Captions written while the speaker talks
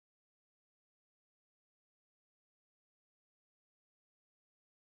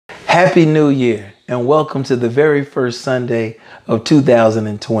Happy New Year and welcome to the very first Sunday of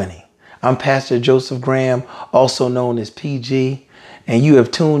 2020. I'm Pastor Joseph Graham, also known as PG, and you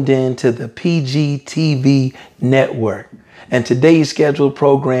have tuned in to the PGTV Network. And today's scheduled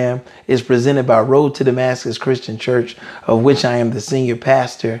program is presented by Road to Damascus Christian Church, of which I am the senior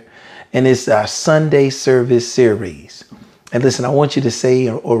pastor, and it's our Sunday service series. And listen, I want you to say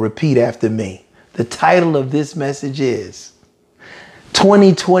or repeat after me. The title of this message is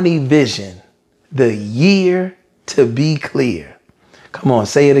 2020 Vision, the year to be clear. Come on,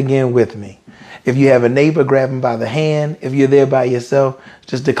 say it again with me. If you have a neighbor, grab him by the hand. If you're there by yourself,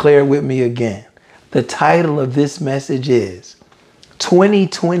 just declare it with me again. The title of this message is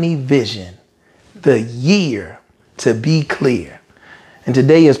 2020 Vision, the year to be clear. And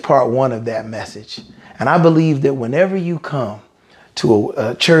today is part one of that message. And I believe that whenever you come to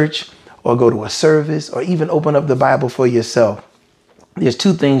a church or go to a service or even open up the Bible for yourself, there's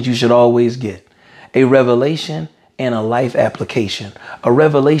two things you should always get: a revelation and a life application. A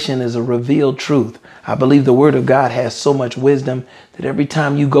revelation is a revealed truth. I believe the Word of God has so much wisdom that every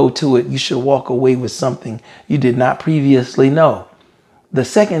time you go to it, you should walk away with something you did not previously know. The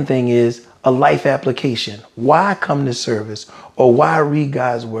second thing is a life application. Why come to service or why read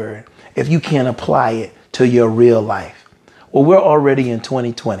God's Word if you can't apply it to your real life? Well, we're already in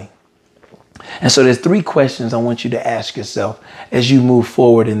 2020. And so there's three questions I want you to ask yourself as you move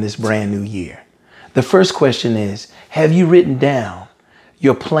forward in this brand new year. The first question is, have you written down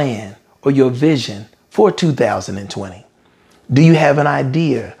your plan or your vision for 2020? Do you have an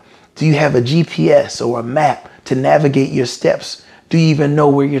idea? Do you have a GPS or a map to navigate your steps? Do you even know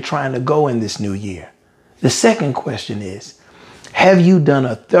where you're trying to go in this new year? The second question is, have you done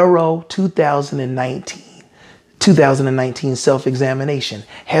a thorough 2019 self-examination?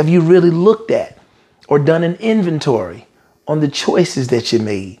 Have you really looked at or done an inventory on the choices that you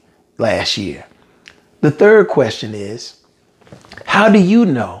made last year? The third question is, how do you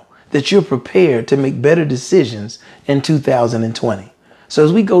know that you're prepared to make better decisions in 2020? So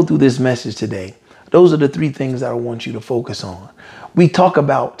as we go through this message today, those are the three things that I want you to focus on. We talk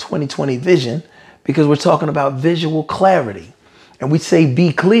about 2020 vision because we're talking about visual clarity. And we say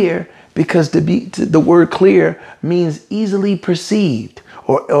be clear because the word clear means easily perceived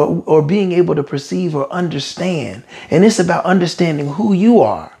or being able to perceive or understand. And it's about understanding who you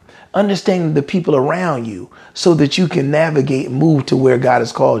are, understanding the people around you so that you can navigate and move to where God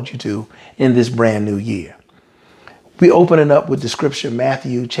has called you to in this brand new year. We open it up with the scripture,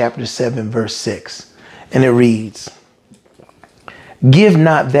 Matthew chapter 7, verse 6. And it reads, "Give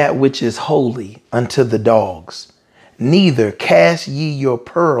not that which is holy unto the dogs, neither cast ye your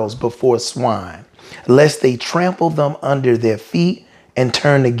pearls before swine, lest they trample them under their feet and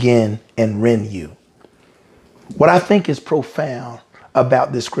turn again and rend you." What I think is profound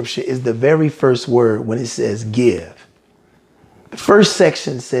about this scripture is the very first word when it says give. The first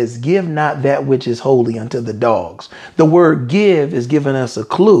section says, "Give not that which is holy unto the dogs." The word give is giving us a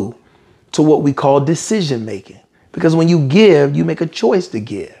clue to what we call decision making. Because when you give, you make a choice to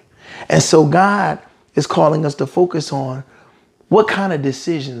give. And so God is calling us to focus on what kind of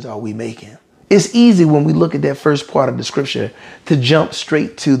decisions are we making. It's easy when we look at that first part of the scripture to jump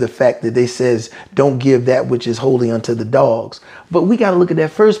straight to the fact that they says, don't give that which is holy unto the dogs. But we got to look at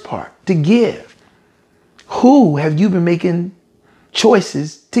that first part, to give. Who have you been making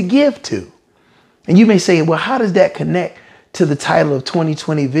choices to give to? And you may say, well, how does that connect to the title of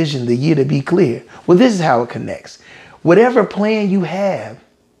 2020 Vision, the year to be clear? Well, this is how it connects. Whatever plan you have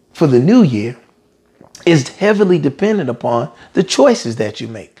for the new year is heavily dependent upon the choices that you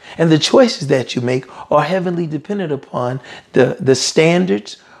make. And the choices that you make are heavily dependent upon the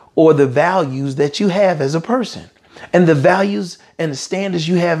standards or the values that you have as a person. And the values and the standards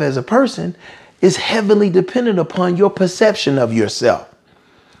you have as a person is heavily dependent upon your perception of yourself.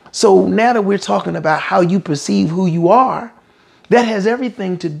 So now that we're talking about how you perceive who you are, that has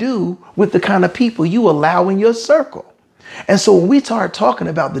everything to do with the kind of people you allow in your circle. And so when we start talking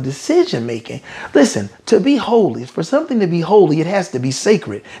about the decision making, listen, to be holy, for something to be holy, it has to be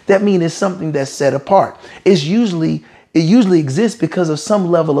sacred. That means it's something that's set apart. It usually exists because of some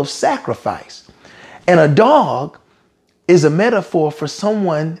level of sacrifice. And a dog is a metaphor for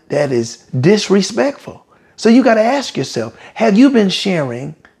someone that is disrespectful. So you got to ask yourself, have you been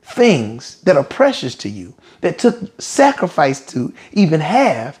sharing things that are precious to you, that took sacrifice to even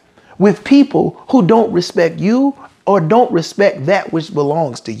have, with people who don't respect you or don't respect that which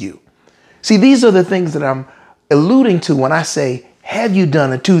belongs to you? See, these are the things that I'm alluding to when I say, have you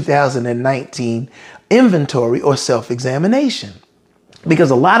done a 2019 inventory or self-examination?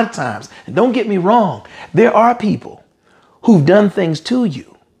 Because a lot of times, and don't get me wrong, there are people who've done things to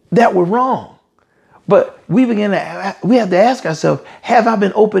you that were wrong. But we have to ask ourselves, have I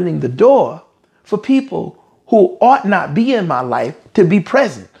been opening the door for people who ought not be in my life to be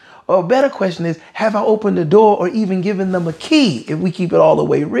present? Or a better question is, have I opened the door or even given them a key, if we keep it all the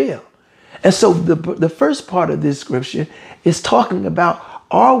way real? And so the first part of this scripture is talking about,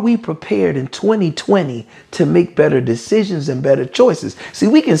 are we prepared in 2020 to make better decisions and better choices? See,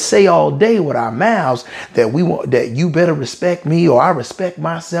 we can say all day with our mouths that we want, that you better respect me or I respect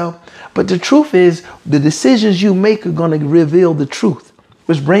myself. But the truth is, the decisions you make are going to reveal the truth,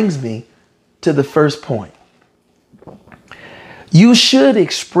 which brings me to the first point. You should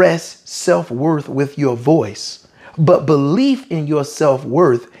express self-worth with your voice, but belief in your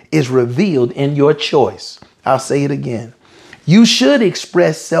self-worth is revealed in your choice. I'll say it again. You should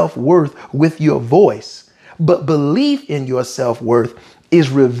express self-worth with your voice, but belief in your self-worth is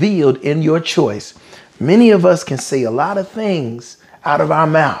revealed in your choice. Many of us can say a lot of things out of our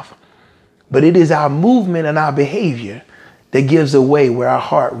mouth, but it is our movement and our behavior that gives away where our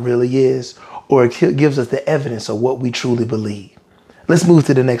heart really is, or it gives us the evidence of what we truly believe. Let's move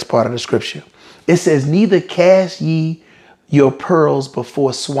to the next part of the scripture. It says, neither cast ye your pearls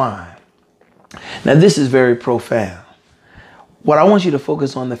before swine. Now, this is very profound. What I want you to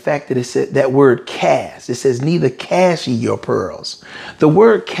focus on the fact that it said that word cast. It says, neither cast ye your pearls. The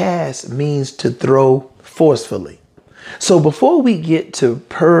word cast means to throw forcefully. So before we get to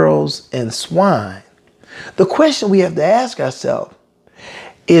pearls and swine, the question we have to ask ourselves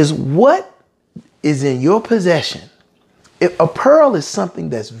is, what is in your possession? If a pearl is something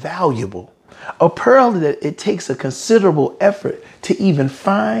that's valuable, a pearl that it takes a considerable effort to even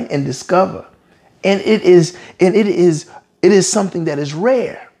find and discover. And it is something that is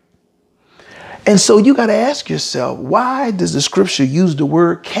rare. And so you got to ask yourself, why does the scripture use the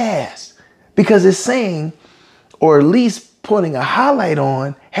word cast? Because it's saying, or at least putting a highlight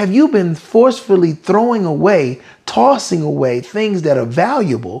on, have you been forcefully throwing away, tossing away things that are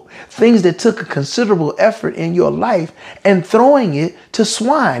valuable, things that took a considerable effort in your life, and throwing it to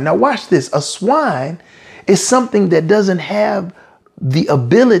swine? Now watch this. A swine is something that doesn't have the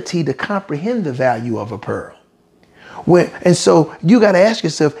ability to comprehend the value of a pearl. And so you got to ask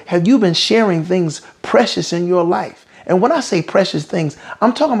yourself, have you been sharing things precious in your life? And when I say precious things,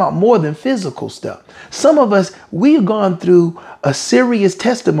 I'm talking about more than physical stuff. Some of us, we've gone through a serious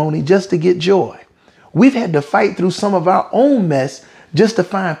testimony just to get joy. We've had to fight through some of our own mess just to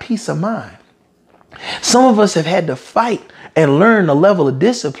find peace of mind. Some of us have had to fight and learn a level of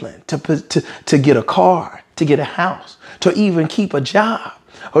discipline to get a car, to get a house, to even keep a job,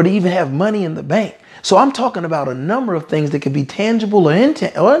 or to even have money in the bank. So I'm talking about a number of things that could be tangible or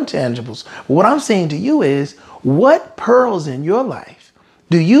intangibles. What I'm saying to you is, what pearls in your life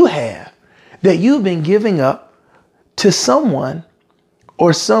do you have that you've been giving up to someone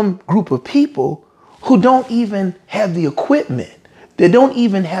or some group of people who don't even have the equipment? They don't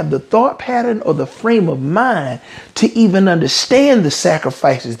even have the thought pattern or the frame of mind to even understand the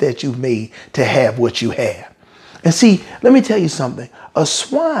sacrifices that you've made to have what you have. And see, let me tell you something. A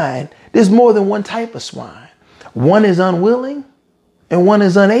swine, there's more than one type of swine. One is unwilling and one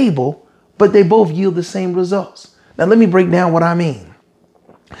is unable, but they both yield the same results. Now, let me break down what I mean.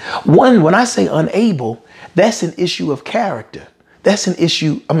 One, when I say unable, that's an issue of character. That's an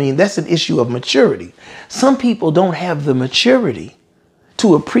issue of maturity. Some people don't have the maturity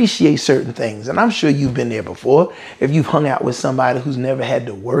to appreciate certain things. And I'm sure you've been there before. If you've hung out with somebody who's never had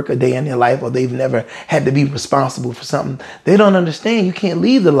to work a day in their life, or they've never had to be responsible for something, they don't understand you can't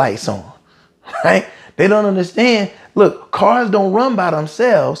leave the lights on, right? They don't understand. Look, cars don't run by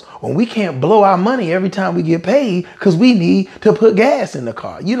themselves, when we can't blow our money every time we get paid because we need to put gas in the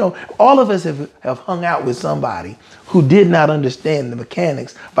car. You know, all of us have hung out with somebody who did not understand the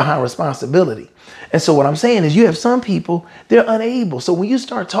mechanics behind responsibility. And so what I'm saying is, you have some people, they're unable. So when you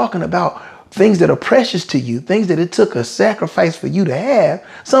start talking about things that are precious to you, things that it took a sacrifice for you to have,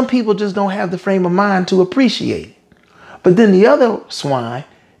 some people just don't have the frame of mind to appreciate it. But then the other swine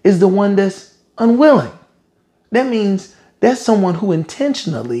is the one that's unwilling. That means that's someone who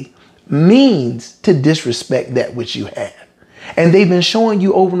intentionally means to disrespect that which you have. And they've been showing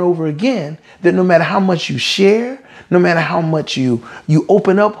you over and over again that no matter how much you share, no matter how much you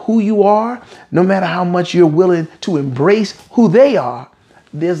open up who you are, no matter how much you're willing to embrace who they are,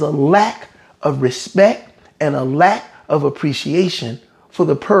 there's a lack of respect and a lack of appreciation for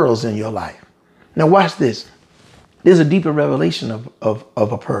the pearls in your life. Now watch this. There's a deeper revelation of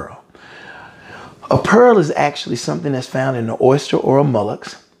a pearl. A pearl is actually something that's found in an oyster or a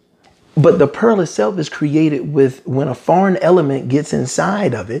mollusk, but the pearl itself is created when a foreign element gets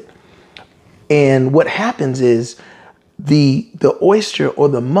inside of it. And what happens is the oyster or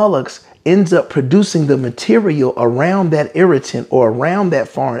the mollusks ends up producing the material around that irritant or around that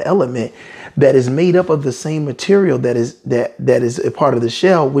foreign element that is made up of the same material that is a part of the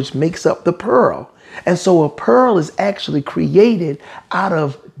shell, which makes up the pearl. And so a pearl is actually created out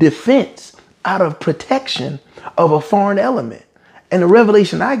of defense, out of protection of a foreign element. And the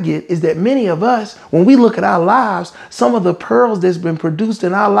revelation I get is that many of us, when we look at our lives, some of the pearls that's been produced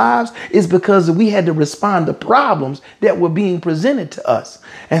in our lives is because we had to respond to problems that were being presented to us.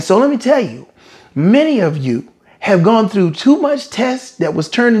 And so let me tell you, many of you have gone through too much test that was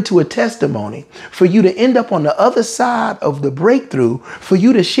turned into a testimony for you to end up on the other side of the breakthrough, for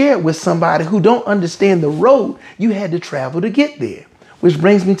you to share it with somebody who don't understand the road you had to travel to get there. Which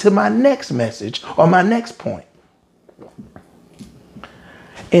brings me to my next message or my next point.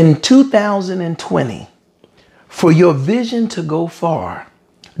 In 2020, for your vision to go far,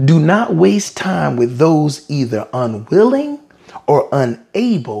 do not waste time with those either unwilling or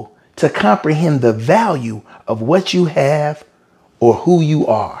unable to comprehend the value of what you have or who you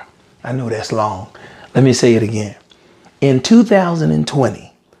are. I know that's long. Let me say it again. In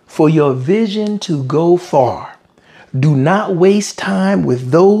 2020, for your vision to go far, do not waste time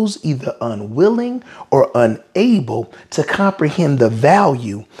with those either unwilling or unable to comprehend the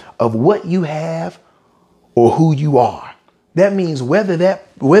value of what you have or who you are. That means whether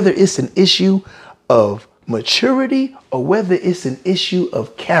it's an issue of maturity or whether it's an issue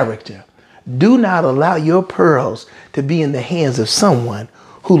of character, do not allow your pearls to be in the hands of someone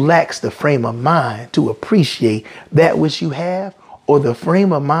who lacks the frame of mind to appreciate that which you have, or the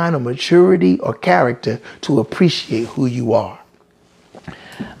frame of mind or maturity or character to appreciate who you are.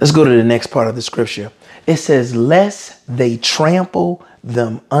 Let's go to the next part of the scripture. It says, lest they trample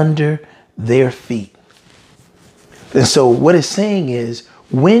them under their feet. And so what it's saying is,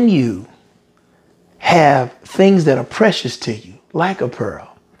 when you have things that are precious to you, like a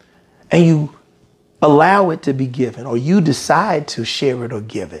pearl, and you allow it to be given, or you decide to share it or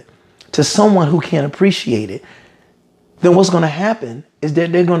give it to someone who can't appreciate it, then what's going to happen is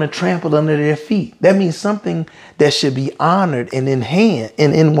that they're going to trample under their feet. That means something that should be honored and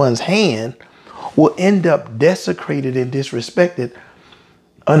in one's hand will end up desecrated and disrespected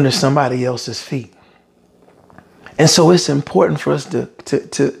under somebody else's feet. And so it's important for us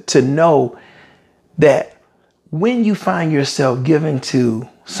to know that when you find yourself giving to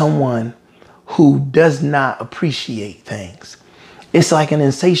someone who does not appreciate things, it's like an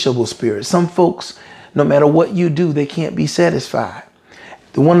insatiable spirit. Some folks, no matter what you do, they can't be satisfied.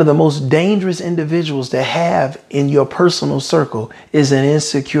 One of the most dangerous individuals to have in your personal circle is an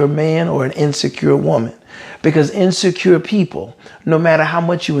insecure man or an insecure woman. Because insecure people, no matter how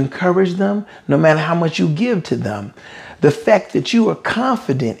much you encourage them, no matter how much you give to them, the fact that you are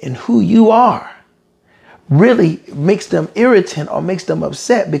confident in who you are really makes them irritant or makes them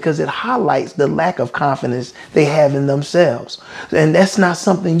upset, because it highlights the lack of confidence they have in themselves. And that's not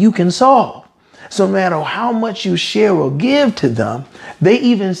something you can solve. So no matter how much you share or give to them, they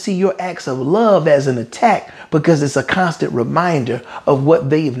even see your acts of love as an attack, because it's a constant reminder of what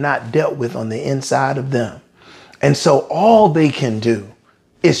they've not dealt with on the inside of them. And so all they can do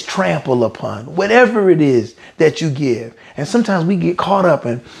is trample upon whatever it is that you give. And sometimes we get caught up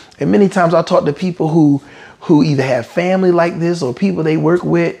and many times I talk to people who either have family like this or people they work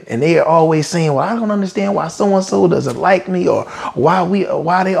with, and they are always saying, well, I don't understand why so-and-so doesn't like me, or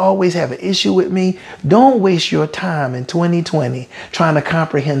why they always have an issue with me. Don't waste your time in 2020 trying to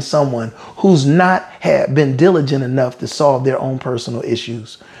comprehend someone who's not been diligent enough to solve their own personal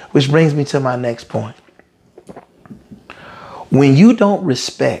issues. Which brings me to my next point. When you don't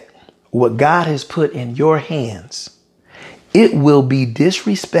respect what God has put in your hands, it will be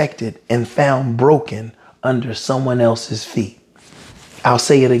disrespected and found broken under someone else's feet. I'll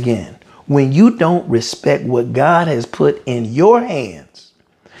say it again. When you don't respect what God has put in your hands,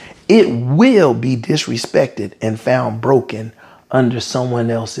 it will be disrespected and found broken under someone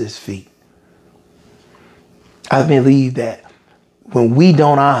else's feet. I believe that when we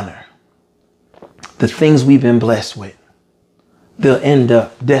don't honor the things we've been blessed with, they'll end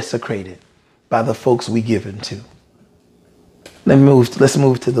up desecrated by the folks we give them to. Let's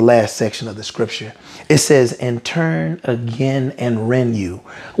move to the last section of the scripture. It says, and turn again and rend you.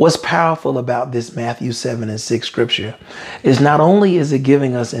 What's powerful about this Matthew 7:6 scripture is not only is it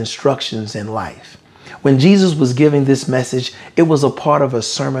giving us instructions in life. When Jesus was giving this message, it was a part of a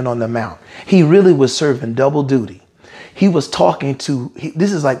Sermon on the Mount. He really was serving double duty. He was talking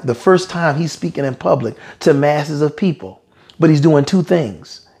this is like the first time he's speaking in public to masses of people, but he's doing two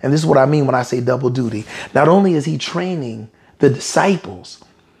things. And this is what I mean when I say double duty. Not only is he training the disciples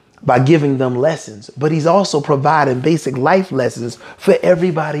by giving them lessons, but he's also providing basic life lessons for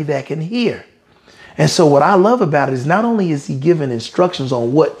everybody that can hear. And so what I love about it is not only is he giving instructions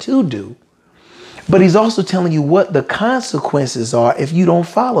on what to do, but he's also telling you what the consequences are if you don't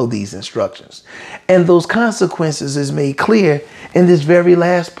follow these instructions. And those consequences is made clear in this very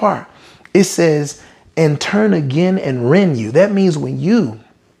last part. It says, and turn again and rend you. That means when you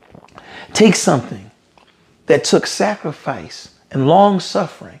take something that took sacrifice and long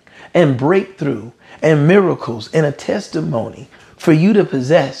suffering and breakthrough and miracles and a testimony for you to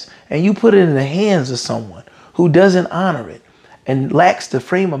possess, and you put it in the hands of someone who doesn't honor it and lacks the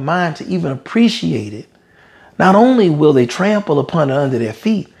frame of mind to even appreciate it, not only will they trample upon it under their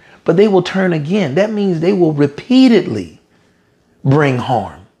feet, but they will turn again. That means they will repeatedly bring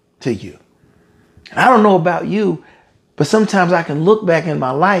harm to you. And I don't know about you, but sometimes I can look back in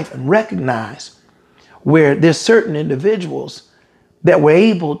my life and recognize where there's certain individuals that were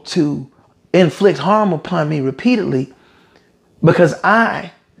able to inflict harm upon me repeatedly because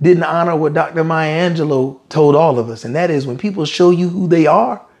I didn't honor what Dr. Maya Angelou told all of us. And that is, when people show you who they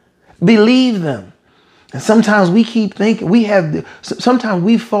are, believe them. And sometimes we keep thinking sometimes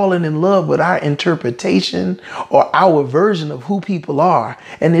we've fallen in love with our interpretation or our version of who people are.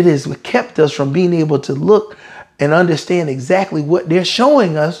 And it has kept us from being able to look and understand exactly what they're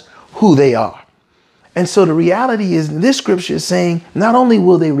showing us who they are. And so the reality is, this scripture is saying, not only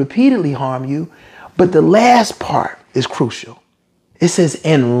will they repeatedly harm you, but the last part is crucial. It says,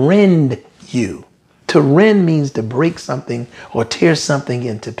 and rend you. To rend means to break something or tear something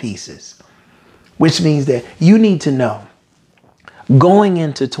into pieces, which means that you need to know going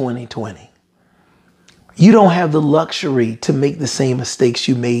into 2020, you don't have the luxury to make the same mistakes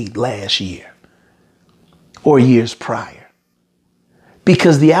you made last year or years prior,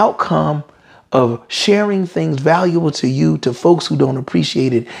 because the outcome of sharing things valuable to you to folks who don't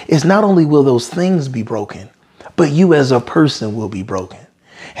appreciate it is not only will those things be broken, but you as a person will be broken.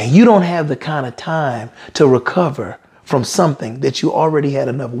 And you don't have the kind of time to recover from something that you already had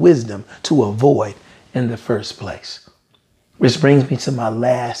enough wisdom to avoid in the first place. Which brings me to my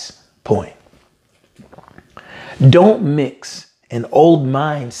last point. Don't mix an old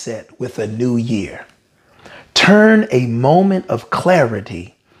mindset with a new year. Turn a moment of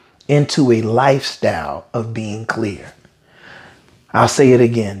clarity into a lifestyle of being clear. I'll say it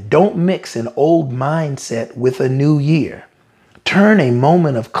again. Don't mix an old mindset with a new year. Turn a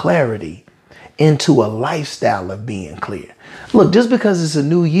moment of clarity into a lifestyle of being clear. Look, just because it's a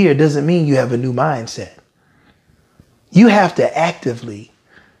new year doesn't mean you have a new mindset. You have to actively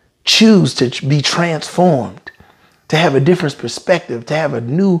choose to be transformed, to have a different perspective, to have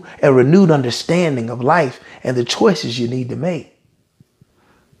a renewed understanding of life and the choices you need to make.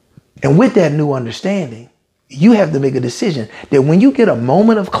 And with that new understanding, you have to make a decision that when you get a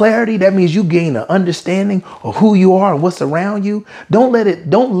moment of clarity, that means you gain an understanding of who you are and what's around you. Don't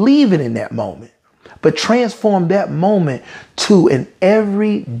leave it in that moment, but transform that moment to an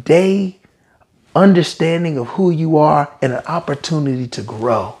everyday understanding of who you are and an opportunity to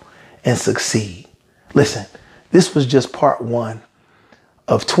grow and succeed. Listen, this was just part one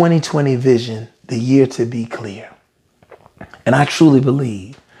of 2020 Vision, the year to be clear. And I truly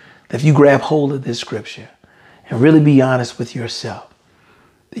believe that if you grab hold of this scripture and really be honest with yourself,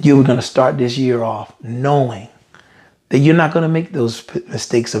 that you were going to start this year off knowing that you're not going to make those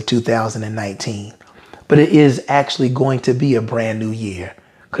mistakes of 2019, but it is actually going to be a brand new year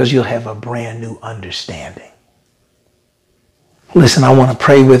because you'll have a brand new understanding. Listen, I want to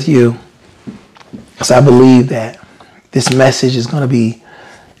pray with you because I believe that this message is going to be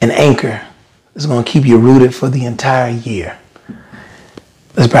an anchor. It's going to keep you rooted for the entire year.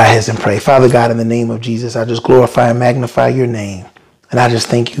 Let's bow our heads and pray. Father God, in the name of Jesus, I just glorify and magnify your name. And I just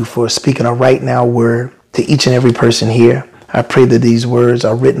thank you for speaking a right now word to each and every person here. I pray that these words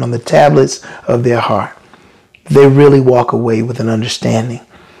are written on the tablets of their heart. They really walk away with an understanding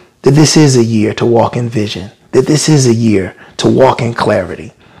that this is a year to walk in vision, that this is a year to walk in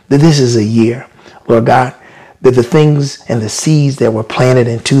clarity, that this is a year, Lord God, that the things and the seeds that were planted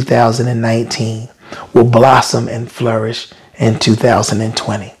in 2019 will blossom and flourish in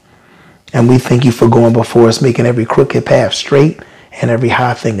 2020. And we thank you for going before us, making every crooked path straight and every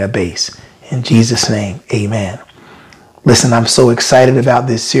high thing a base. In Jesus' name, amen. Listen, I'm so excited about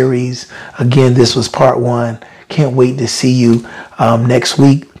this series. Again, this was part one. Can't wait to see you next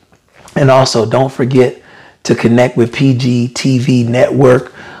week. And also, don't forget to connect with PGTV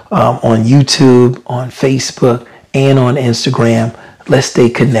Network on YouTube, on Facebook, and on Instagram. Let's stay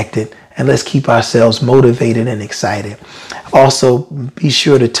connected and let's keep ourselves motivated and excited. Also, be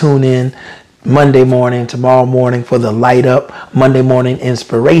sure to tune in Monday morning, tomorrow morning for the light up Monday morning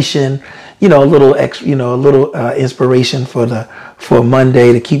inspiration. You know, a little inspiration for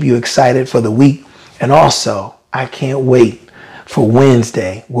Monday to keep you excited for the week. And also, I can't wait for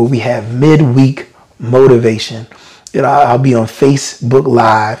Wednesday where we have midweek motivation. You know, I'll be on Facebook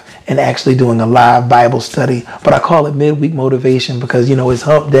Live and actually doing a live Bible study, but I call it midweek motivation because, you know, it's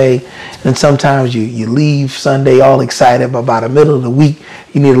hump day, and sometimes you leave Sunday all excited, but by the middle of the week,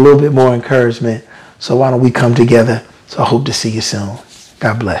 you need a little bit more encouragement. So why don't we come together? So I hope to see you soon.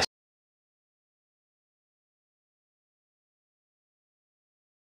 God bless.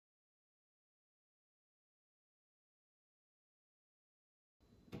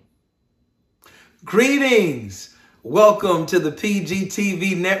 Greetings. Welcome to the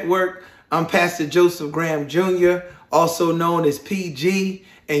PGTV network. I'm Pastor Joseph Graham Jr., also known as PG,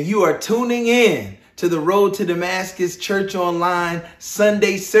 and you are tuning in to the Road to Damascus Church Online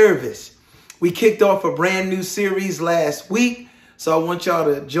Sunday service. We kicked off a brand new series last week, so I want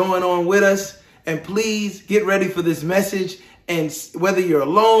y'all to join on with us, and please get ready for this message. And whether you're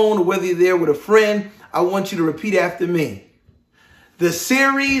alone or whether you're there with a friend, I want you to repeat after me. The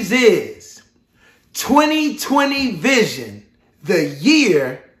series is 2020 Vision, the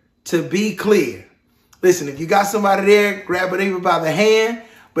year to be clear. Listen, if you got somebody there, grab it even by the hand.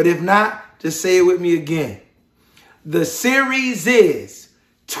 But if not, just say it with me again. The series is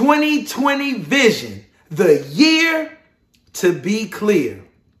 2020 Vision, the year to be clear.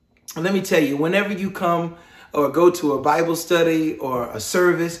 And let me tell you, whenever you come or go to a Bible study or a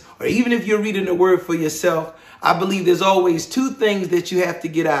service, or even if you're reading the word for yourself, I believe there's always two things that you have to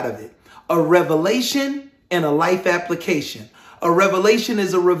get out of it. A revelation and a life application. A revelation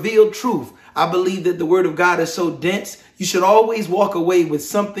is a revealed truth. I believe that the word of God is so dense, you should always walk away with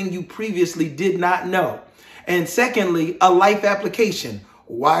something you previously did not know. And secondly, a life application.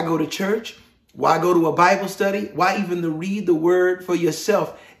 Why go to church? Why go to a Bible study? Why even to read the word for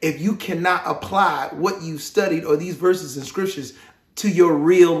yourself if you cannot apply what you've studied or these verses and scriptures to your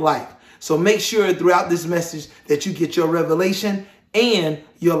real life? So make sure throughout this message that you get your revelation and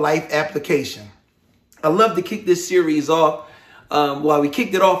your life application. I love to kick this series off. We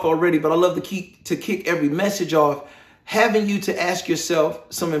kicked it off already, but I love to kick every message off, having you to ask yourself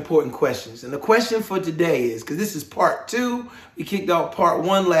some important questions. And the question for today is, because this is part 2, we kicked off part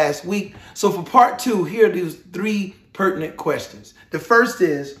 1 last week. So for part 2, here are these 3 pertinent questions. The first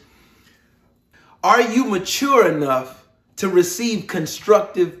is, are you mature enough to receive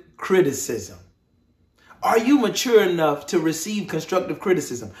constructive criticism? Are you mature enough to receive constructive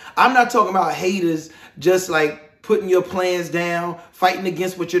criticism? I'm not talking about haters just like putting your plans down, fighting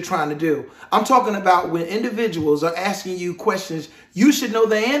against what you're trying to do. I'm talking about when individuals are asking you questions you should know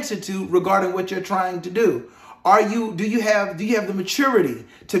the answer to regarding what you're trying to do. Do you have the maturity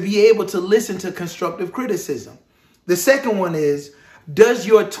to be able to listen to constructive criticism? The second one is, does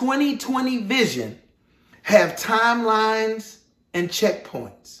your 2020 vision have timelines and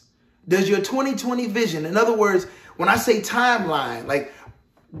checkpoints? Does your 2020 vision, in other words, when I say timeline, like,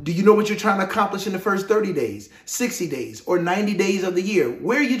 do you know what you're trying to accomplish in the first 30 days, 60 days, or 90 days of the year?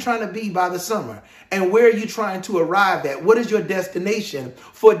 Where are you trying to be by the summer? And where are you trying to arrive at? What is your destination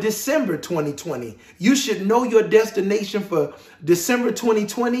for December 2020? You should know your destination for December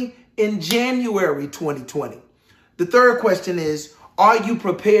 2020 in January 2020. The third question is, are you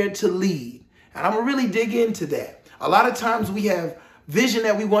prepared to lead? And I'm going to really dig into that. A lot of times we have vision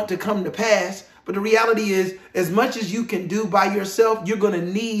that we want to come to pass, but the reality is, as much as you can do by yourself, you're going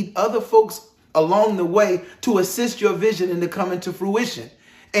to need other folks along the way to assist your vision into coming to fruition.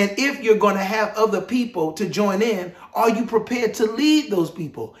 And if you're going to have other people to join in, are you prepared to lead those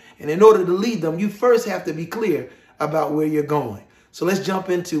people? And in order to lead them, you first have to be clear about where you're going. So let's jump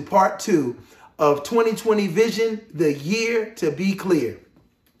into part 2 of 2020 Vision, the year to be clear.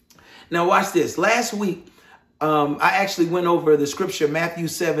 Now watch this. Last week, I actually went over the scripture, Matthew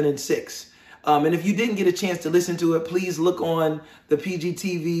 7 and 6. And if you didn't get a chance to listen to it, please look on the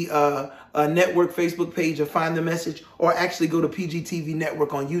PGTV network Facebook page and find the message, or actually go to PGTV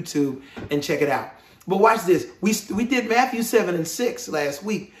network on YouTube and check it out. But watch this. We did Matthew 7 and 6 last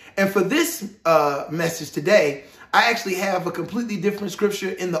week. And for this message today, I actually have a completely different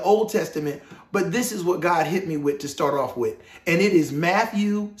scripture in the Old Testament, but this is what God hit me with to start off with. And it is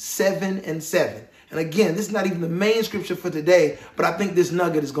Matthew 7 and 7. And again, this is not even the main scripture for today, but I think this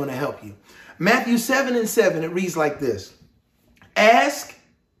nugget is going to help you. Matthew 7 and 7, it reads like this. Ask,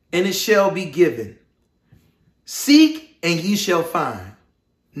 and it shall be given. Seek, and ye shall find.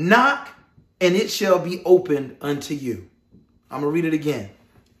 Knock, and it shall be opened unto you. I'm going to read it again.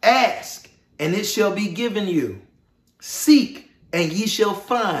 Ask, and it shall be given you. Seek, and ye shall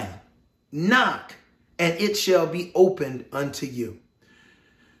find. knock, and it shall be opened unto you.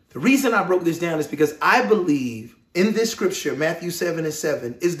 The reason I broke this down is because I believe in this scripture, Matthew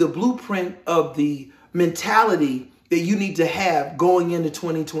 7:7, is the blueprint of the mentality that you need to have going into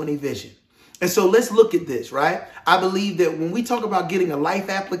 2020 vision. And so let's look at this, right? I believe that when we talk about getting a life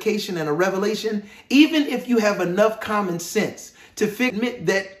application and a revelation, even if you have enough common sense to admit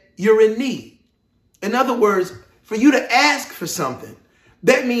that you're in need. In other words, for you to ask for something,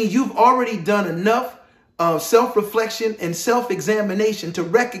 that means you've already done enough self-reflection and self-examination to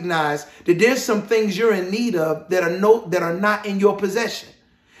recognize that there's some things you're in need of that are not in your possession.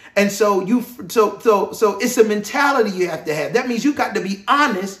 And so it's a mentality you have to have. That means you got to be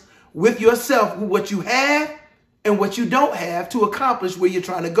honest with yourself, with what you have and what you don't have to accomplish where you're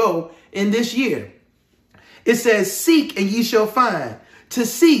trying to go in this year. It says, seek and ye shall find. To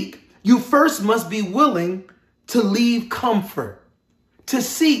seek, you first must be willing to leave comfort. To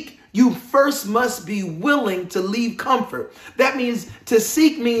seek, you first must be willing to leave comfort. That means to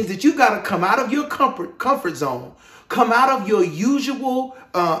seek means that you got to come out of your comfort zone, come out of your usual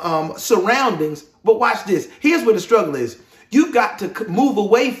surroundings. But watch this. Here's where the struggle is. You've got to move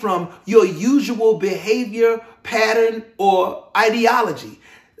away from your usual behavior, pattern, or ideology.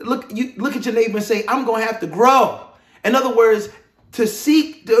 Look at your neighbor and say, I'm going to have to grow. In other words, to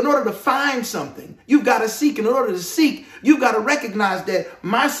seek, in order to find something, you've got to seek. In order to seek, you've got to recognize that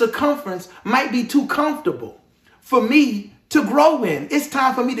my circumference might be too comfortable for me to grow in. It's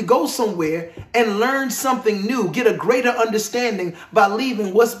time for me to go somewhere and learn something new, get a greater understanding by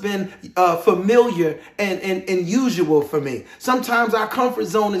leaving what's been familiar and usual for me. Sometimes our comfort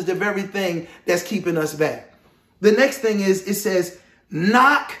zone is the very thing that's keeping us back. The next thing is, it says,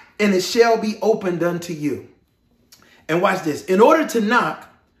 knock and it shall be opened unto you. And watch this. In order to knock,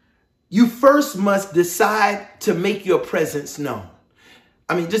 you first must decide to make your presence known.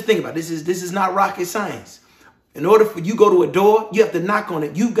 I mean, just think about it. This is not rocket science. In order for you to go to a door, you have to knock on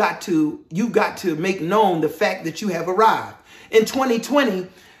it. You've got to make known the fact that you have arrived. In 2020,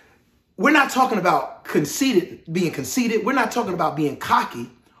 we're not talking about being conceited. We're not talking about being cocky.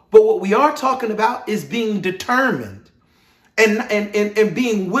 But what we are talking about is being determined and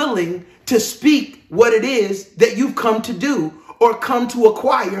being willing to speak what it is that you've come to do or come to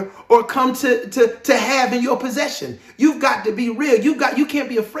acquire or come to have in your possession. You've got to be real. You can't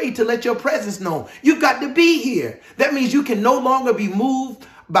be afraid to let your presence known. You've got to be here. That means you can no longer be moved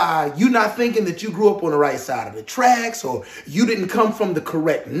by you not thinking that you grew up on the right side of the tracks, or you didn't come from the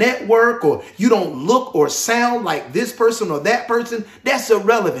correct network, or you don't look or sound like this person or that person. That's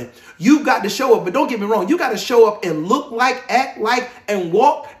irrelevant. You've got to show up, but don't get me wrong. You got to show up and look like, act like, and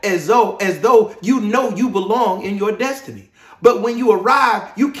walk as though you know you belong in your destiny. But when you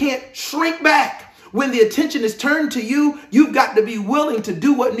arrive, you can't shrink back. When the attention is turned to you, you've got to be willing to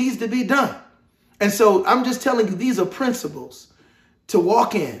do what needs to be done. And so I'm just telling you, these are principles to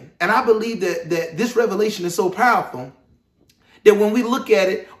walk in. And I believe that this revelation is so powerful that when we look at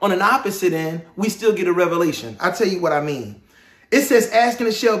it on an opposite end, we still get a revelation. I'll tell you what I mean. It says, ask and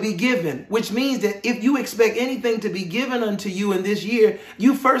it shall be given, which means that if you expect anything to be given unto you in this year,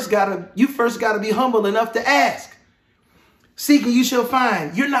 you first gotta be humble enough to ask. Seek and you shall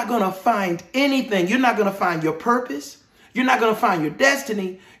find. You're not going to find anything. You're not going to find your purpose. You're not going to find your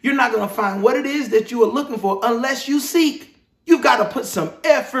destiny. You're not going to find what it is that you are looking for unless you seek. You've got to put some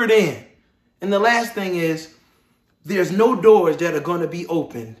effort in. And the last thing is, there's no doors that are going to be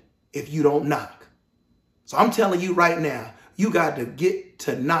opened if you don't knock. So I'm telling you right now, you got to get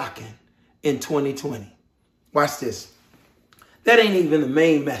to knocking in 2020. Watch this. That ain't even the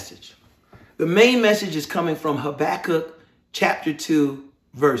main message. The main message is coming from Habakkuk chapter 2,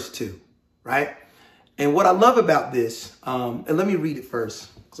 verse 2, right? And what I love about this, and let me read it first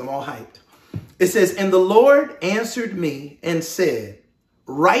because I'm all hyped. It says, and the Lord answered me and said,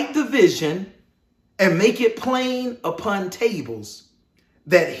 write the vision and make it plain upon tables,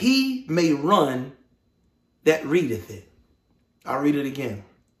 that he may run that readeth it. I'll read it again.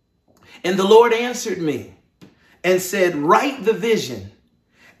 And the Lord answered me and said, write the vision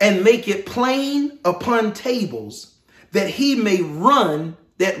and make it plain upon tables, that he may run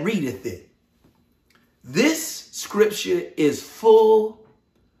that readeth it. This scripture is full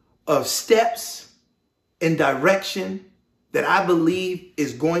of steps and direction that I believe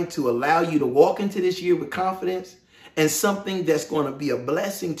is going to allow you to walk into this year with confidence, and something that's going to be a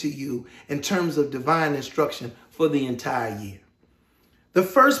blessing to you in terms of divine instruction for the entire year. The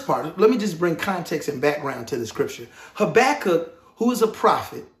first part, let me just bring context and background to the scripture. Habakkuk, who is a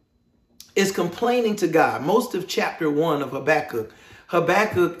prophet, is complaining to God. Most of chapter 1 of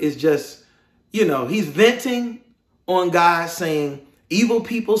Habakkuk is just, he's venting on God, saying, Evil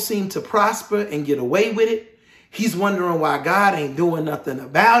people seem to prosper and get away with it. He's wondering why God ain't doing nothing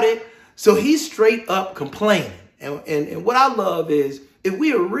about it. So he's straight up complaining. And what I love is, if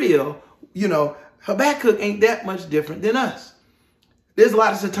we are real, Habakkuk ain't that much different than us. There's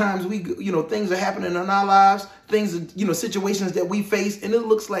lots of times things are happening in our lives, situations that we face, and it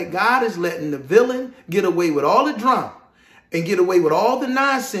looks like God is letting the villain get away with all the drama and get away with all the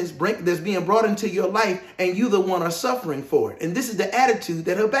nonsense that's being brought into your life, and you the one are suffering for it. And this is the attitude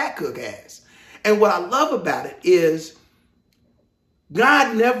that Habakkuk has. And what I love about it is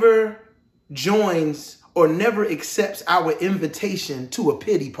God never joins or never accepts our invitation to a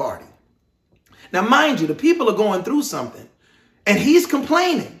pity party. Now, mind you, the people are going through something and he's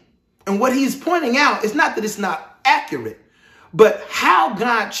complaining. And what he's pointing out is not that it's not accurate, but how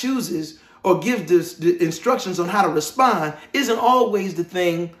God chooses or gives the instructions on how to respond isn't always the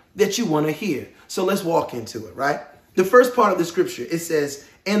thing that you want to hear. So let's walk into it, right? The first part of the scripture, it says,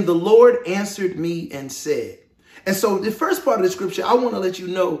 "And the Lord answered me and said." And so the first part of the scripture, I want to let you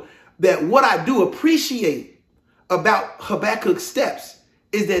know that what I do appreciate about Habakkuk's steps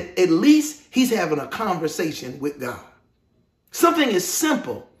is that at least he's having a conversation with God. Something as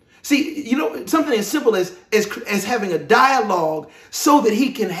simple. See, something as simple as having a dialogue so that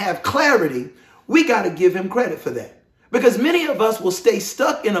he can have clarity. We got to give him credit for that. Because many of us will stay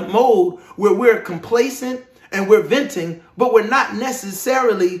stuck in a mode where we're complacent and we're venting, but we're not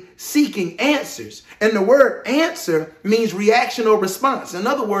necessarily seeking answers. And the word answer means reaction or response. In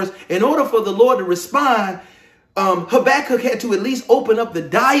other words, in order for the Lord to respond, Habakkuk had to at least open up the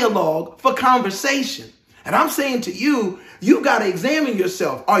dialogue for conversation. And I'm saying to you, you got to examine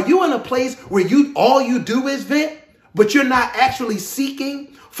yourself. Are you in a place where all you do is vent, but you're not actually seeking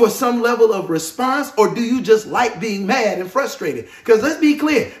for some level of response? Or do you just like being mad and frustrated? Because let's be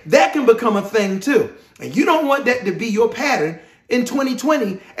clear, that can become a thing too. And you don't want that to be your pattern in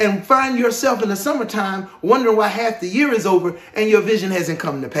 2020 and find yourself in the summertime wondering why half the year is over and your vision hasn't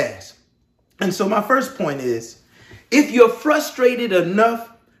come to pass. And so my first point is, if you're frustrated enough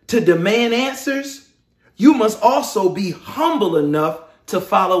to demand answers, you must also be humble enough to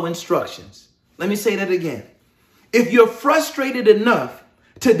follow instructions. Let me say that again. If you're frustrated enough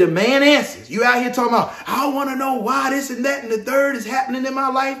to demand answers, you out here talking about, I want to know why this and that and the third is happening in my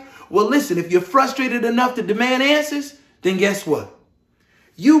life. Well, listen, if you're frustrated enough to demand answers, then guess what?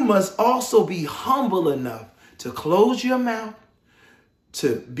 You must also be humble enough to close your mouth,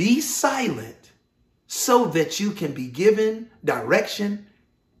 to be silent, so that you can be given direction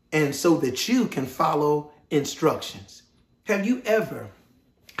and so that you can follow instructions. Have you ever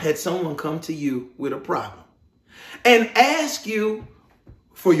had someone come to you with a problem and ask you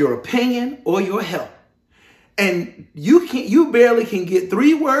for your opinion or your help? And you barely can get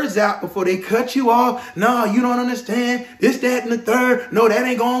 3 words out before they cut you off. No, you don't understand this, that, and the third. No, that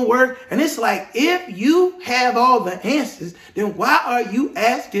ain't going to work. And it's like, if you have all the answers, then why are you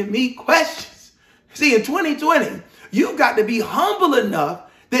asking me questions? See, in 2020, you've got to be humble enough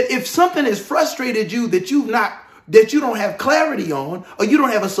that if something has frustrated you that you don't have clarity on, or you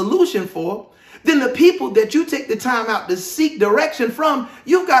don't have a solution for, then the people that you take the time out to seek direction from,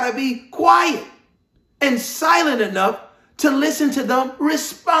 you've got to be quiet and silent enough to listen to them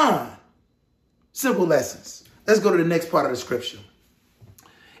respond. Simple lessons. Let's go to the next part of the scripture.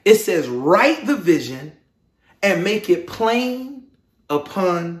 It says, write the vision and make it plain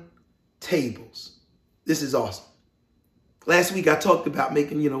upon tables. This is awesome. Last week I talked about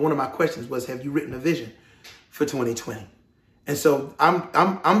making, one of my questions was, have you written a vision for 2020? And so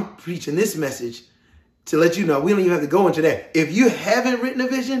I'm preaching this message to let you know, we don't even have to go into that. If you haven't written a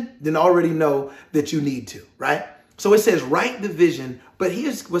vision, then already know that you need to, right? So it says, write the vision, but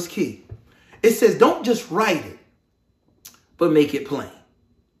here's what's key. It says, don't just write it, but make it plain.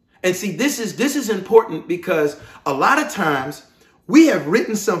 And see, this is important because a lot of times we have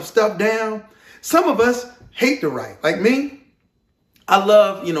written some stuff down. Some of us hate to write. Like me, I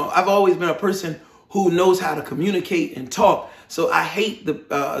love, I've always been a person who knows how to communicate and talk. So I hate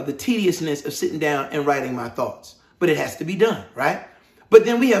the tediousness of sitting down and writing my thoughts. But it has to be done, right? But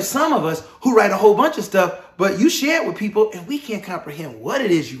then we have some of us who write a whole bunch of stuff, but you share it with people and we can't comprehend what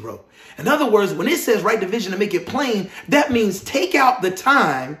it is you wrote. In other words, when it says write the vision and make it plain, that means take out the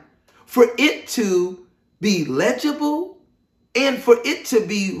time for it to be legible and for it to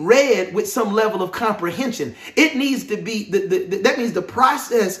be read with some level of comprehension. It needs to be, that means the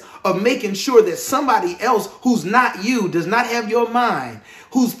process of making sure that somebody else who's not you, does not have your mind,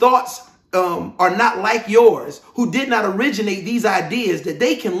 whose thoughts are not like yours, who did not originate these ideas, that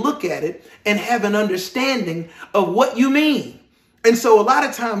they can look at it and have an understanding of what you mean. And so a lot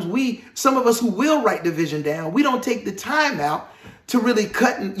of times some of us who will write the vision down, we don't take the time out to really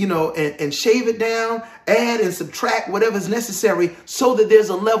cut and, and shave it down, add and subtract whatever's necessary so that there's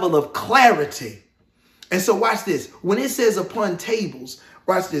a level of clarity. And so watch this. When it says upon tables,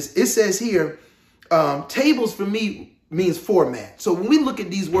 watch this. It says here, tables for me means format. So when we look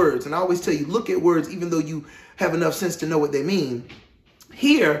at these words, and I always tell you, look at words even though you have enough sense to know what they mean.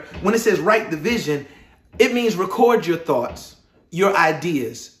 Here, when it says write the vision, it means record your thoughts, your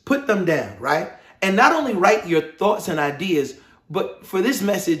ideas, put them down, right? And not only write your thoughts and ideas, but for this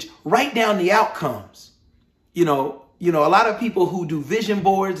message, write down the outcomes. A lot of people who do vision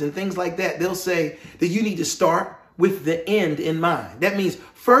boards and things like that, they'll say that you need to start with the end in mind. That means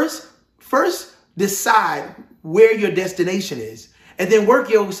first decide where your destination is, and then work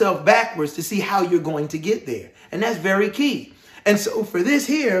yourself backwards to see how you're going to get there. And that's very key. And so for this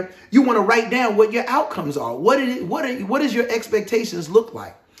here, you want to write down what your outcomes are. What does your expectations look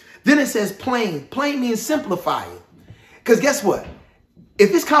like? Then it says plain. Plain means simplify it. Because guess what?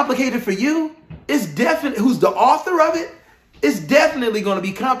 If it's complicated for you, it's definitely, who's the author of it, it's definitely going to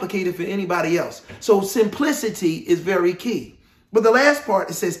be complicated for anybody else. So simplicity is very key. But the last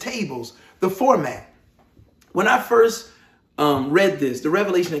part, it says tables, the format. When I first read this, the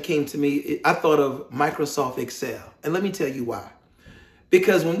revelation that came to me, I thought of Microsoft Excel. And let me tell you why.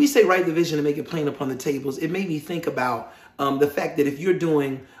 Because when we say write the vision and make it plain upon the tables, it made me think about the fact that if you're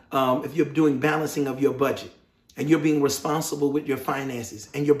doing balancing of your budget, and you're being responsible with your finances,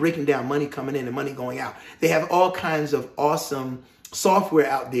 and you're breaking down money coming in and money going out, they have all kinds of awesome software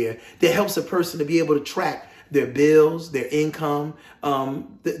out there that helps a person to be able to track their bills, their income,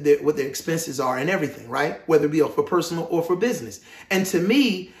 what their expenses are and everything, right? Whether it be for personal or for business. And to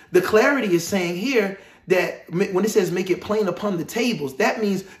me, the clarity is saying here that when it says make it plain upon the tables, that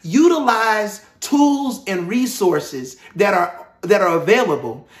means utilize tools and resources that are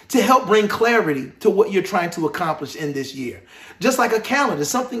available to help bring clarity to what you're trying to accomplish in this year. Just like a calendar,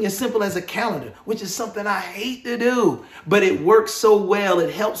 something as simple as a calendar, which is something I hate to do, but it works so well.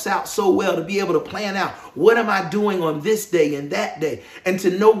 It helps out so well to be able to plan out, what am I doing on this day and that day? And to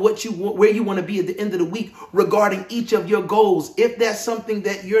know where you want to be at the end of the week regarding each of your goals. If that's something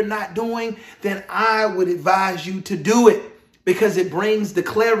that you're not doing, then I would advise you to do it, because it brings the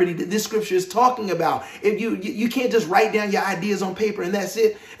clarity that this scripture is talking about. If you can't just write down your ideas on paper and that's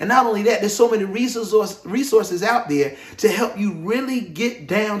it. And not only that, there's so many resources out there to help you really get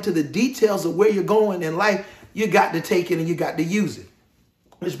down to the details of where you're going in life. You got to take it and you got to use it.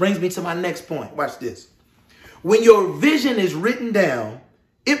 Which brings me to my next point. Watch this. When your vision is written down,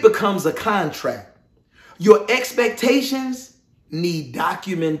 it becomes a contract. Your expectations need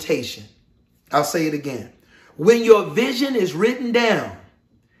documentation. I'll say it again. When your vision is written down,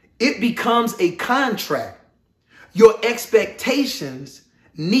 it becomes a contract. Your expectations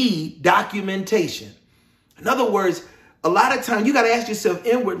need documentation. In other words, a lot of times you got to ask yourself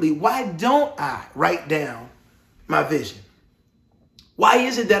inwardly, why don't I write down my vision? Why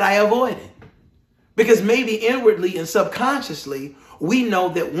is it that I avoid it? Because maybe inwardly and subconsciously, we know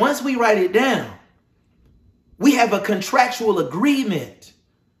that once we write it down, we have a contractual agreement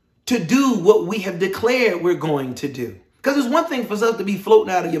to do what we have declared we're going to do. Because it's one thing for stuff to be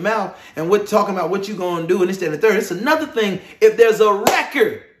floating out of your mouth and talking about what you're going to do and this, that, and the third. It's another thing if there's a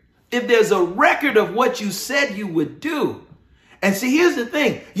record. If there's a record of what you said you would do. And see, here's the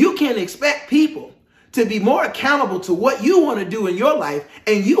thing. You can't expect people to be more accountable to what you want to do in your life,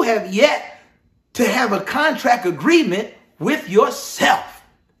 and you have yet to have a contract agreement with yourself.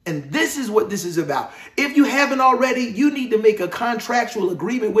 And this is what this is about. If you haven't already, you need to make a contractual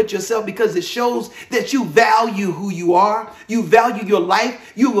agreement with yourself, because it shows that you value who you are. You value your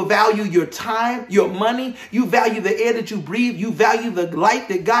life. You will value your time, your money. You value the air that you breathe. You value the light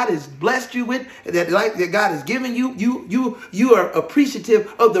that God has blessed you with, that light that God has given you. You are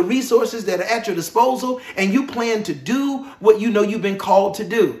appreciative of the resources that are at your disposal, and you plan to do what you know you've been called to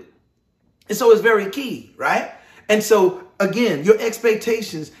do. And so it's very key, right? And so again, your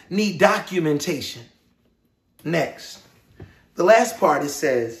expectations need documentation. Next, the last part, it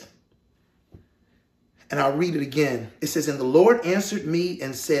says, and I'll read it again. It says, and the Lord answered me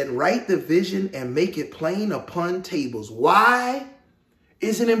and said, write the vision and make it plain upon tables. Why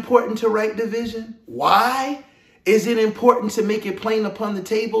is it important to write the vision? Why is it important to make it plain upon the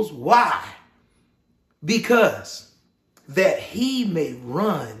tables? Why? Because that he may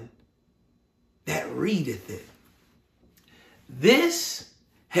run that readeth it. This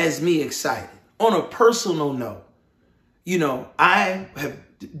has me excited. On a personal note, I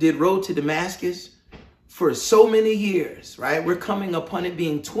did Road to Damascus for so many years, right? We're coming upon it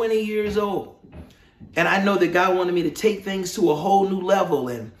being 20 years old. And I know that God wanted me to take things to a whole new level.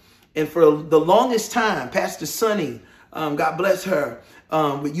 And for the longest time, Pastor Sonny God bless her,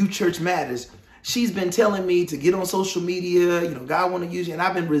 with You Church Matters. She's been telling me to get on social media, God want to use you. And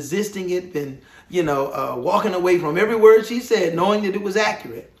I've been resisting it, been, walking away from every word she said, knowing that it was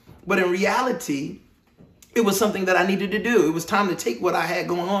accurate. But in reality, it was something that I needed to do. It was time to take what I had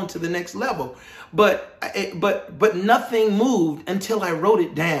going on to the next level. But nothing moved until I wrote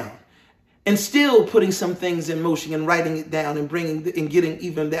it down. And still putting some things in motion and writing it down and getting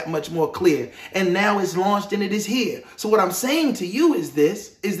even that much more clear. And now it's launched and it is here. So what I'm saying to you is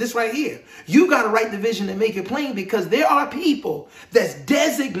this right here. You got to write the vision and make it plain, because there are people that's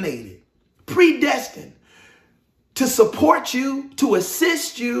designated, predestined to support you, to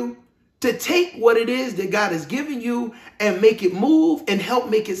assist you, to take what it is that God has given you and make it move and help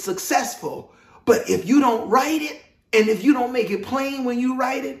make it successful. But if you don't write it, and if you don't make it plain when you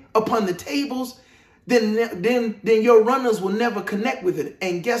write it upon the tables, then your runners will never connect with it.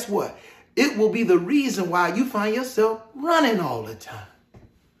 And guess what? It will be the reason why you find yourself running all the time.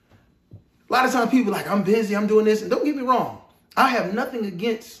 A lot of times people are like, I'm busy, I'm doing this. And don't get me wrong, I have nothing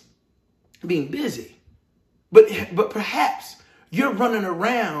against being busy. But perhaps you're running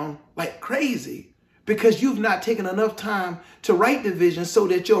around like crazy because you've not taken enough time to write the vision so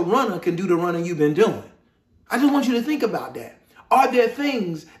that your runner can do the running you've been doing. I just want you to think about that. Are there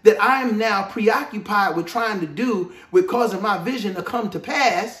things that I'm now preoccupied with trying to do with causing my vision to come to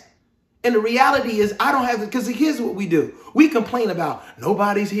pass? And the reality is I don't have to, because here's what we do. We complain about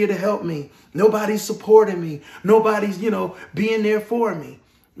nobody's here to help me. Nobody's supporting me. Nobody's, being there for me.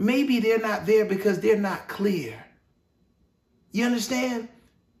 Maybe they're not there because they're not clear. You understand?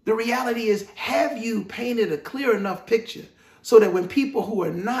 The reality is, have you painted a clear enough picture so that when people who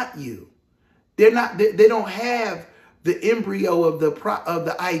are not you, they don't have the embryo of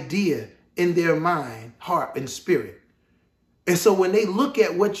the idea in their mind, heart, and spirit. And so when they look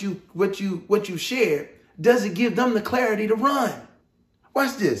at what you shared, does it give them the clarity to run?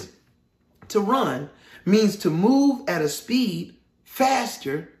 Watch this. To run means to move at a speed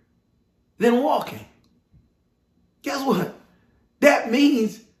faster than walking. Guess what? That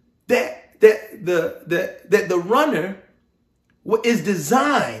means that the runner is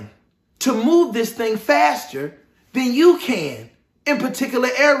designed to move this thing faster than you can in particular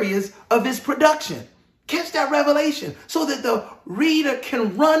areas of its production. Catch that revelation so that the reader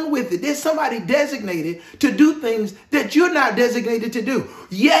can run with it. There's somebody designated to do things that you're not designated to do.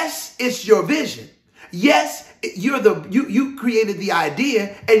 Yes, it's your vision. Yes, you created the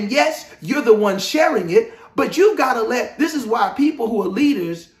idea, and yes, you're the one sharing it, but you've got to this is why people who are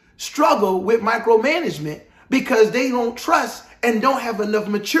leaders struggle with micromanagement, because they don't trust and don't have enough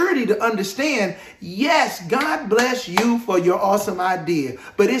maturity to understand, yes, God bless you for your awesome idea,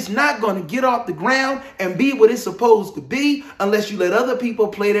 but it's not going to get off the ground and be what it's supposed to be unless you let other people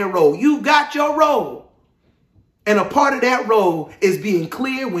play their role. You got your role. And a part of that role is being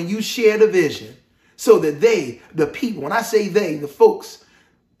clear when you share the vision so that the people, when I say they, the folks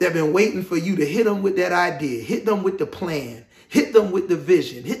that have been waiting for you to hit them with that idea, hit them with the plan, hit them with the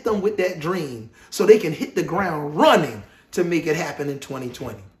vision, hit them with that dream so they can hit the ground running to make it happen in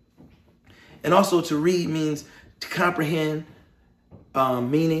 2020. And also to read means to comprehend,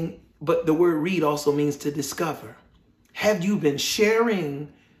 meaning, but the word read also means to discover. Have you been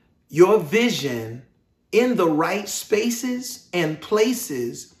sharing your vision in the right spaces and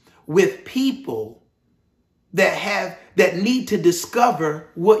places with people that need to discover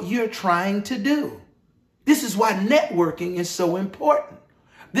what you're trying to do? This is why networking is so important.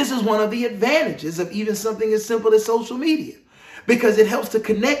 This is one of the advantages of even something as simple as social media, because it helps to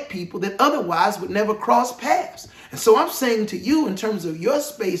connect people that otherwise would never cross paths. And so I'm saying to you, in terms of your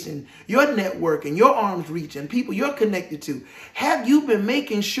space and your network and your arm's reach and people you're connected to, have you been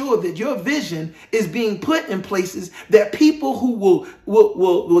making sure that your vision is being put in places that people who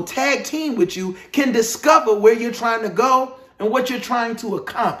will tag team with you can discover where you're trying to go and what you're trying to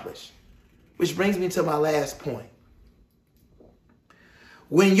accomplish? Which brings me to my last point.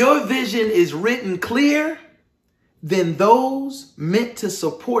 When your vision is written clear, then those meant to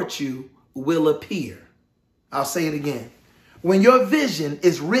support you will appear. I'll say it again. When your vision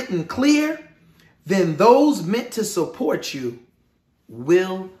is written clear, then those meant to support you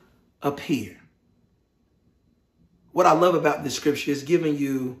will appear. What I love about this scripture is giving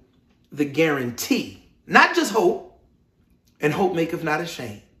you the guarantee, not just hope, and hope maketh not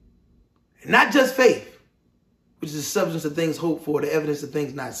ashamed, and not just faith, which is the substance of things hoped for, the evidence of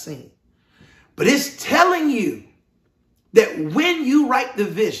things not seen. But it's telling you that when you write the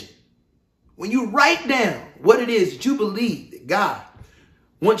vision, when you write down what it is that you believe that God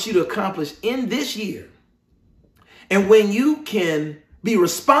wants you to accomplish in this year, and when you can be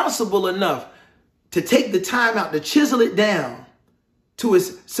responsible enough to take the time out to chisel it down to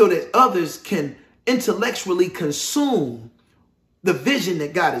us so that others can intellectually consume the vision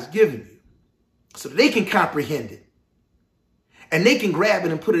that God has given you so that they can comprehend it. And they can grab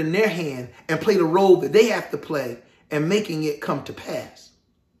it and put it in their hand and play the role that they have to play and making it come to pass.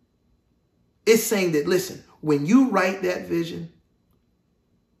 It's saying that, listen, when you write that vision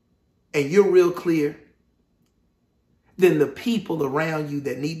and you're real clear, then the people around you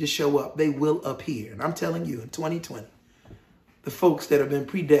that need to show up, they will appear. And I'm telling you, in 2020, the folks that have been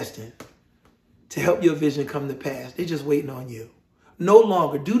predestined to help your vision come to pass, they're just waiting on you. No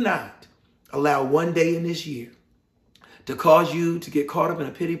longer, do not allow one day in this year to cause you to get caught up in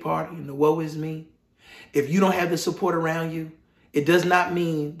a pity party and the woe is me. If you don't have the support around you, it does not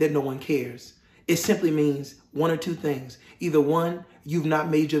mean that no one cares. It simply means one or two things. Either one, you've not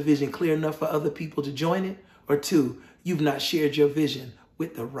made your vision clear enough for other people to join it, or two, you've not shared your vision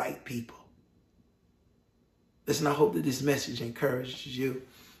with the right people. Listen, I hope that this message encourages you.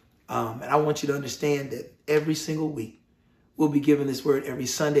 And I want you to understand that every single week, we'll be giving this word every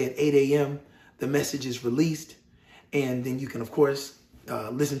Sunday at 8 a.m. The message is released. And then you can, of course,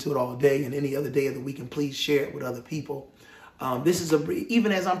 listen to it all day and any other day of the week, and please share it with other people.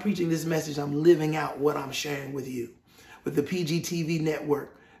 Even as I'm preaching this message, I'm living out what I'm sharing with you. With the PGTV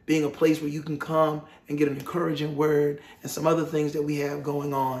network being a place where you can come and get an encouraging word and some other things that we have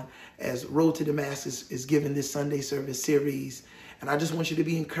going on as Road to Damascus is giving this Sunday service series. And I just want you to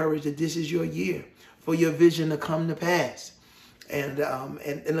be encouraged that this is your year for your vision to come to pass. And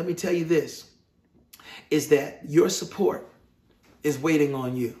let me tell you this, is that your support is waiting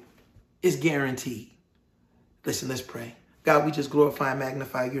on you. It's guaranteed. Listen, let's pray. God, we just glorify and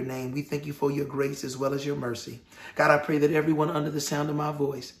magnify your name. We thank you for your grace as well as your mercy. God, I pray that everyone under the sound of my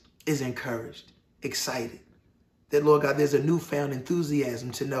voice is encouraged, excited. That, Lord God, there's a newfound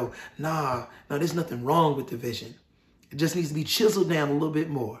enthusiasm to know, there's nothing wrong with the vision. It just needs to be chiseled down a little bit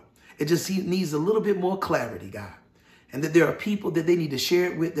more. It just needs a little bit more clarity, God. And that there are people that they need to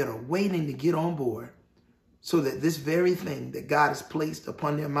share it with that are waiting to get on board so that this very thing that God has placed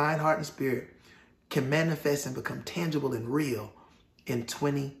upon their mind, heart, and spirit can manifest and become tangible and real in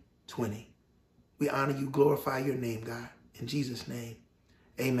 2020. We honor you, glorify your name, God. In Jesus' name,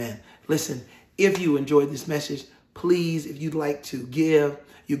 amen. Listen, if you enjoyed this message, please, if you'd like to give,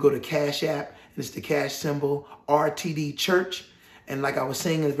 you go to Cash App, and it's the cash symbol, RTD Church. And like I was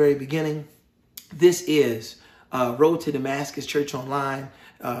saying in the very beginning, this is Road to Damascus Church Online.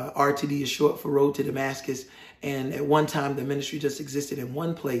 RTD is short for Road to Damascus. And at one time, the ministry just existed in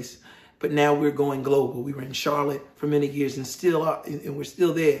one place. But now we're going global. We were in Charlotte for many years and we're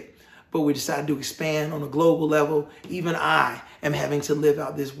still there. But we decided to expand on a global level. Even I am having to live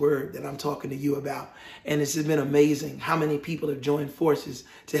out this word that I'm talking to you about. And it's been amazing how many people have joined forces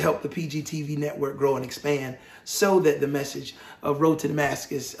to help the PGTV network grow and expand so that the message of Road to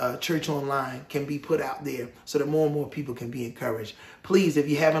Damascus Church Online can be put out there so that more and more people can be encouraged. Please, if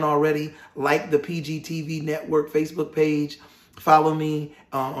you haven't already, like the PGTV network Facebook page. Follow me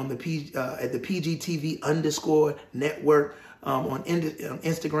at the PGTV_network on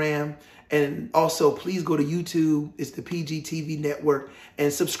Instagram. And also, please go to YouTube. It's the PGTV network.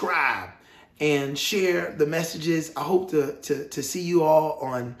 And subscribe and share the messages. I hope to see you all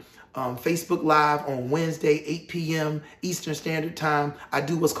on Facebook Live on Wednesday, 8 p.m. Eastern Standard Time. I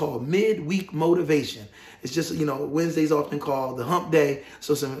do what's called midweek motivation. It's just, Wednesday's often called the hump day.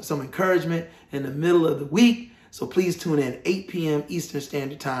 So some encouragement in the middle of the week. So please tune in 8 p.m. Eastern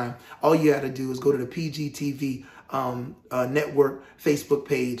Standard Time. All you got to do is go to the PGTV network Facebook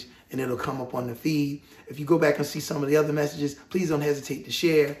page and it'll come up on the feed. If you go back and see some of the other messages, please don't hesitate to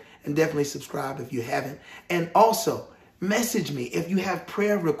share and definitely subscribe if you haven't. And also message me if you have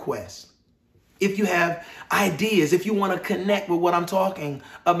prayer requests, if you have ideas, if you want to connect with what I'm talking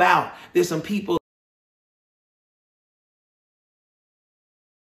about. There's some people